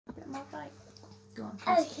my plate. Go on.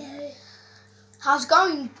 Okay. How's it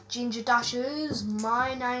going, Ginger Dashers?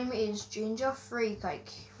 My name is GingerFreeCake.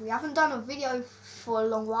 We haven't done a video for a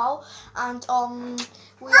long while, and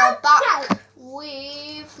we are back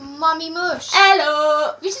with MummyMoosh.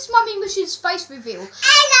 Hello. This is MummyMoosh's face reveal.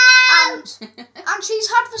 Hello. And she's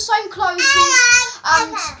had the same clothes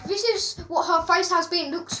and this is what her face has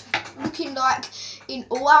been looking like in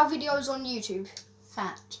all our videos on YouTube.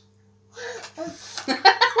 Fat. What do you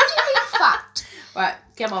mean fat? Right,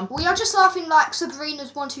 come on. We are just laughing like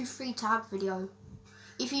Sabrina's 123 tag video.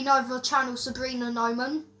 If you know the channel Sabrina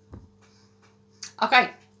Noman. Okay,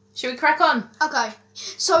 should we crack on? Okay,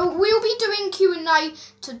 so we'll be doing Q&A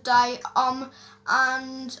today.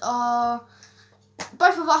 And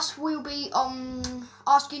both of us will be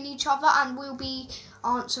asking each other, and we'll be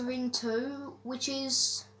answering too, which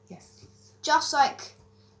is just like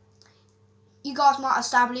you guys might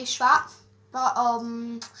establish that, but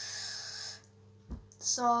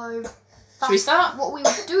so should we start? what we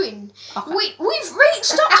were doing. Okay. We've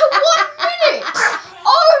reached up to 1 minute.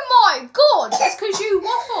 Oh my god! That's because you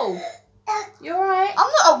waffle. You alright?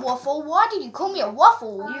 I'm not a waffle. Why did you call me a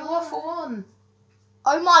waffle? You waffle on.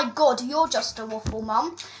 Oh my god, you're just a waffle,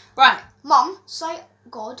 Mum. Right. Mum, say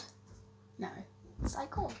God. No. Say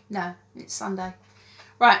God. No, it's Sunday.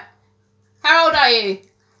 Right. How old are you?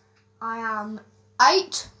 I am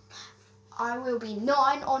 8. I will be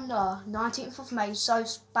 9 on the 19th of May, so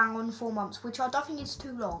bang on 4 months, which I don't think is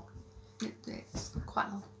too long. It's quite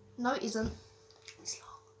long. No, it isn't. It's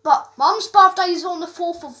long. But Mum's birthday is on the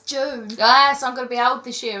 4th of June. Yes, I'm going to be old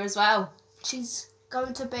this year as well. She's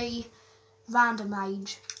going to be random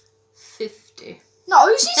age. 50. No,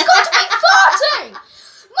 she's going to be 30!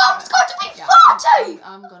 Mum's going to be 30!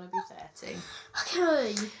 I'm going to be 30.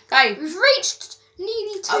 Okay. Okay. We've reached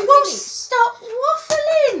nearly 2 Well, minutes. stop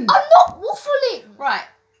waffling. I'm not waffling. Right.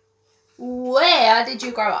 Where did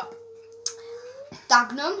you grow up?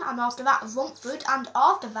 Dagenham, and after that Romford, and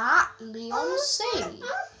after that Leigh-on-Sea.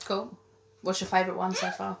 Cool. What's your favourite one so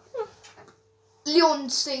far?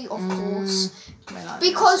 Leigh-on-Sea, of course. Leigh-on-Sea.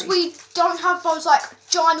 Because we don't have those like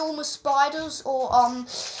ginormous spiders or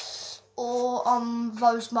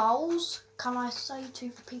those moles. Can I say to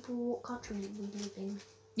the people what country we live in?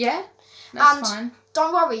 Yeah, that's And fine.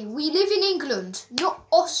 don't worry, we live in England, not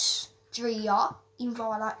Austria, even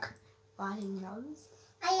though I like riding those.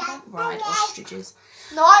 I don't ride ostriches.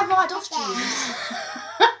 No, I ride ostriches.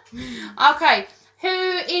 Okay,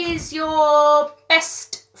 who is your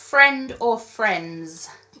best friend or friends?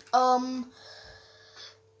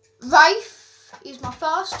 Rafe is my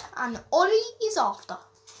first, and Ollie is after.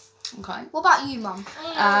 Okay. What about you, Mum?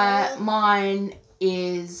 Mine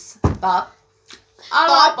is Bub. I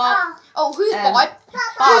like Bub. Oh, who's Bob?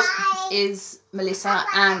 Bub is Melissa,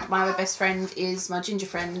 and my other best friend is my ginger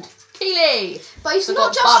friend, Keely. But it's So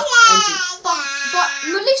not got just Bub and G. but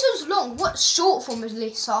Melissa's long. What's short for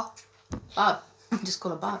Melissa? Bub. Just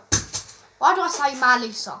call her Bub. Why do I say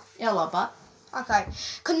Melissa? Hello, Bub. Okay,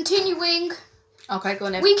 continuing. Okay, go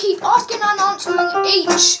on then. We keep asking and answering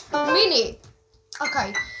each minute.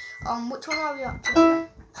 Okay, which one are we up to?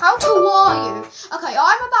 How tall are you? Okay,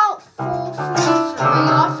 I'm about 4'3",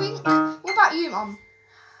 I think. What about you, Mum?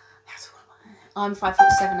 I'm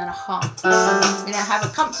 5'7.5". We're gonna have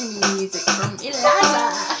accompanying music from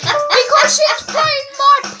Eliza. Because she's playing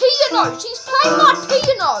my piano. She's playing my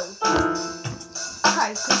piano.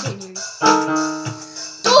 Okay, continue.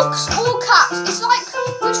 Dogs or cats? It's like,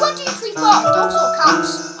 which one do you prefer? Dogs or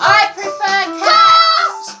cats? I prefer cats.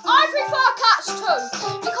 Cats! I prefer cats too.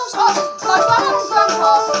 Because my grandma and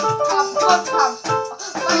grandpa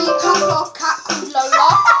have a cat called Lola.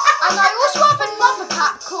 And I also have another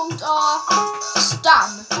cat called Stan.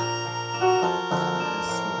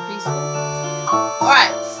 Peaceful.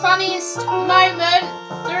 Alright, funniest moment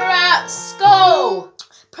throughout school.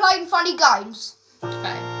 Playing funny games.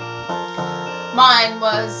 Okay. Mine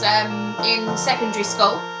was in secondary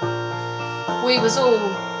school. We was all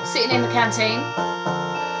sitting in the canteen,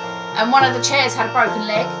 and one of the chairs had a broken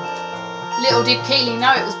leg. Little did Keely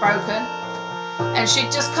know it was broken, and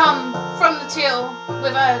she'd just come from the till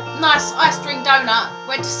with a nice ice cream donut,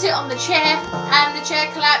 went to sit on the chair, and the chair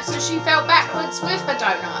collapsed and she fell backwards with her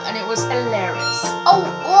donut, and it was hilarious. Oh,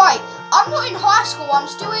 right. I'm not in high school. I'm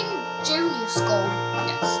still in junior school.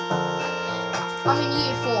 Yes. I'm in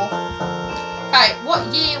year 4. Okay, what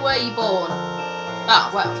year were you born? Oh,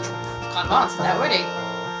 well, kind of answered that already.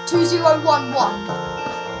 2011.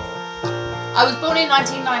 I was born in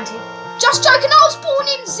 1990. Just joking, I was born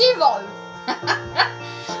in 0.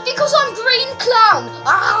 Because I'm green clown.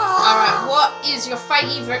 Ah! Alright, what is your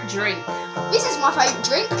favourite drink? This is my favourite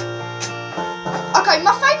drink. Okay,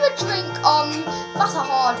 my favourite drink, that's a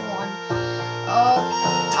hard one.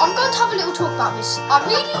 I'm going to have a little talk about this. I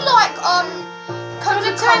really like, Can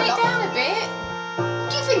you turn it down a bit?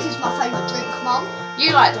 What do you think is my favourite drink, Mum?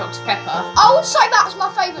 You like Dr. Pepper. I would say that's my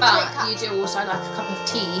favourite drink. But you do also like a cup of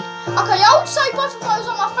tea. Okay, I would say both of those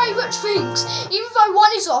are my favourite drinks, even though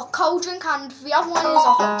one is a cold drink and the other one is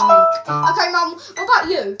a hot drink. Okay, Mum, what about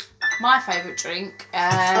you? My favourite drink, I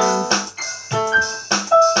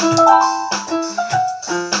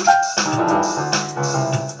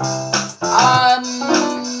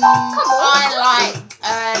like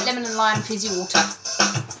lemon and lime fizzy water.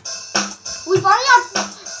 We've only had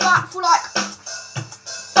that for like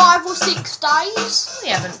 5 or 6 days. We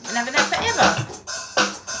haven't been having that forever.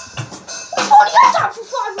 We've only had that for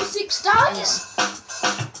 5 or 6 days.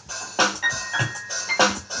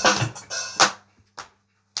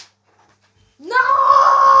 No!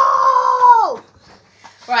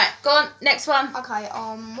 Right, go on, next one. Okay,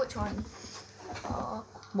 which one?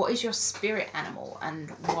 What is your spirit animal and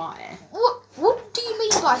why? What do you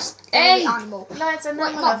mean by spirit animal? Lads, Wait,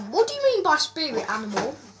 Mum, what do you mean by spirit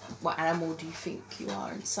animal? What animal do you think you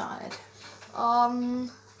are inside? I'm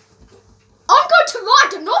going to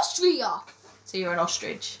ride an Austria. So you're an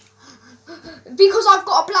ostrich. Because I've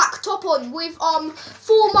got a black top on with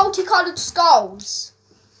 4 multicoloured skulls.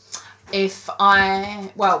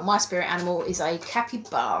 My spirit animal is a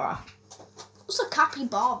capybara. What's a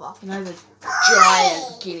capybara? You know, the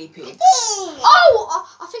giant guinea pigs. Oh,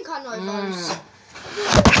 I think I know those.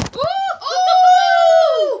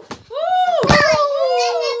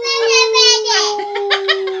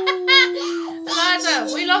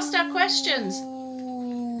 Eliza, we lost our questions.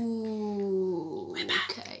 We're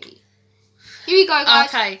back. Okay. Here we go, guys.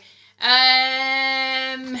 Okay.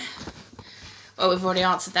 Well, we've already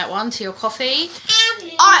answered that one. Tea or coffee?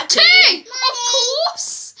 Tea, of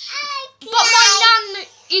course. But my nan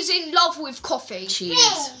is in love with coffee. She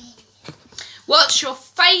is. What's your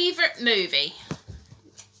favourite movie?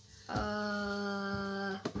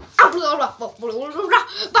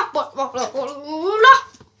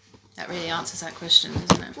 That really answers that question,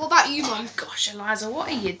 doesn't it? What about you, Mum? Gosh, Eliza, what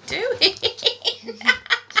are you doing?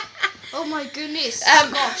 Oh my goodness.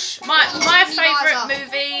 Gosh. My favourite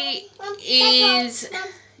movie is...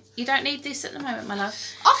 You don't need this at the moment, my love.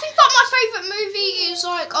 I think that my favourite movie is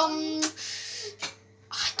like I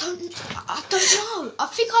don't know. I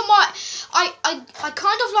think I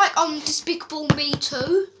kind of like Despicable Me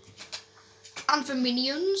 2 and the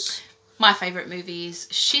Minions. My favourite movie is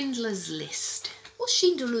Schindler's List. What's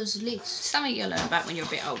Schindler's List? Something you'll learn about when you're a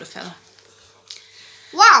bit older, fella.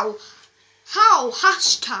 Wow. How?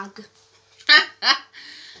 Hashtag.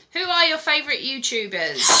 Who are your favourite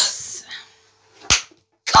YouTubers?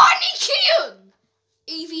 Carney Kean,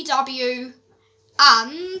 EVW,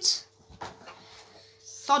 and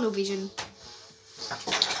Funnel Vision.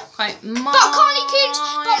 Okay, But Carney Kean's.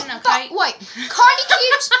 But wait, Carney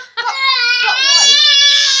Kean's. but wait.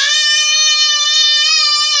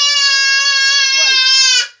 Wait,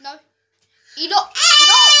 no. You not.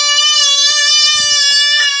 No.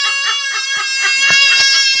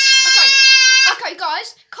 Okay,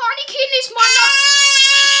 guys. Carney Kean is my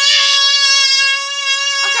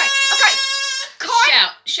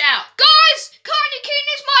Shout. Guys, Carney Kean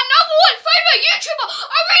is my #1 favourite YouTuber.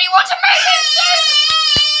 I really want to meet him soon.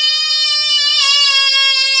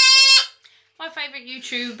 My favourite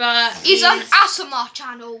YouTuber is an ASMR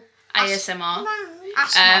channel. ASMR.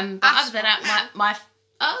 ASMR. But other than that, my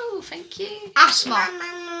oh, thank you. ASMR.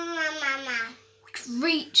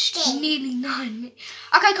 Reached nearly 9 minutes.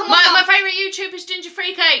 Okay, come on. My favourite YouTuber is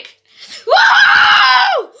GingerFreeCake.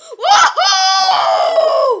 Woohoo!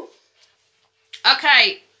 Woohoo!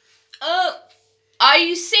 Okay. Are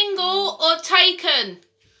you single or taken?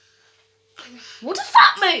 What does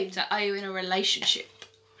that mean? So are you in a relationship?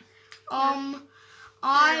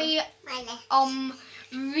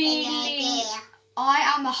 Really, I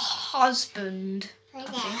am a husband.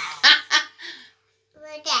 Okay.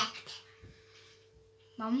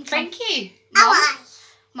 Mum, Thank you.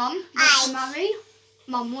 Mum, want to marry?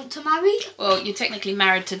 Mum, want to marry? Well, you're technically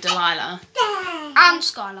married to Delilah. And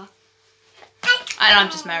Skylar. And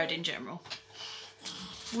I'm just married in general.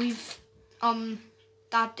 With,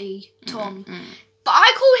 Daddy, Tom. But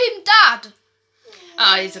I call him Dad.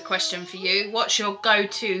 Here's a question for you. What's your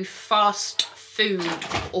go-to fast food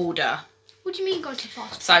order? What do you mean go to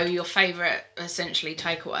fast? So your favourite, essentially,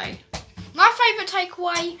 takeaway? My favourite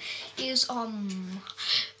takeaway is,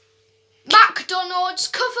 McDonald's,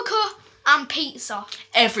 Kufaka, and pizza.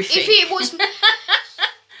 Everything. If it was...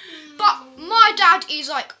 But my dad is,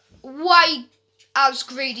 like, way as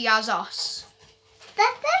greedy as us.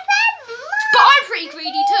 But I'm pretty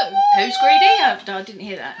greedy too. Who's greedy? I didn't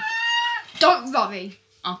hear that. Don't worry.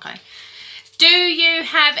 Okay. Do you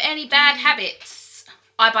have any bad habits?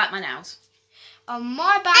 I bite my nails.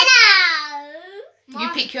 My bad. You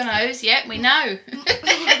pick your nose. Yeah, we know. I'm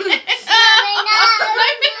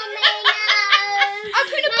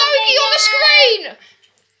putting a bogey on the screen.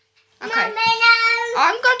 Okay.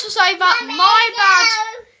 I'm going to say that my bad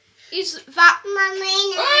is that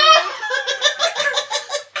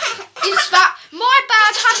my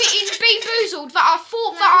bad habit in Bean Boozled that I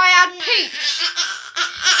thought that I had peach.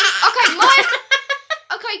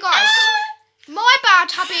 Okay, guys. My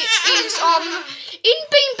bad habit is in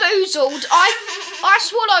Bean Boozled I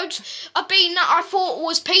swallowed a bean that I thought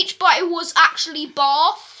was peach, but it was actually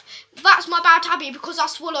bath. That's my bad habit because I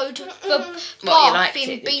swallowed the bath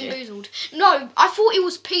in Bean Boozled. No, I thought it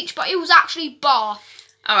was peach, but it was actually bath.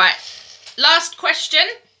 All right. Last question.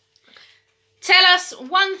 Tell us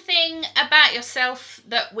one thing about yourself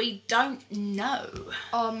that we don't know.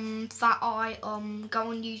 That I go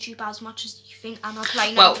on YouTube as much as you think, and I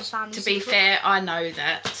play Well, Neighbours Family to be Secret. fair, I know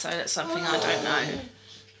that, so that's something I don't know.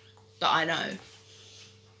 That I know.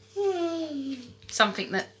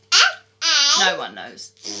 Something that no one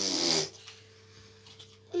knows.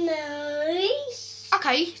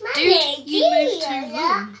 Okay, dude, you move to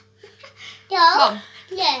room.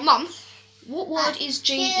 Mum, what word is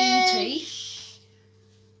G-E-T?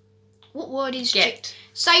 What word is Get.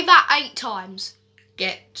 Say that 8 times.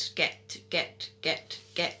 Get.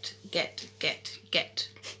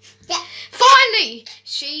 Finally,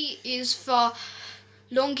 she is the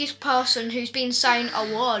longest person who's been saying a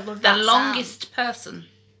word with that The sound. longest person.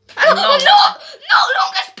 Not longest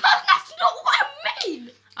person. That's not what I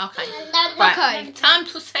mean. Okay. Okay. Time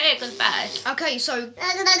to say goodbye. Okay, so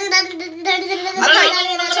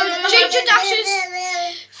Ginger Dashes.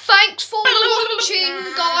 Thanks for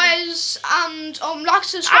watching, guys, and like,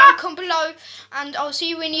 subscribe, comment below, and I'll see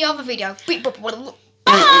you in the other video.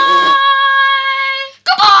 Bye.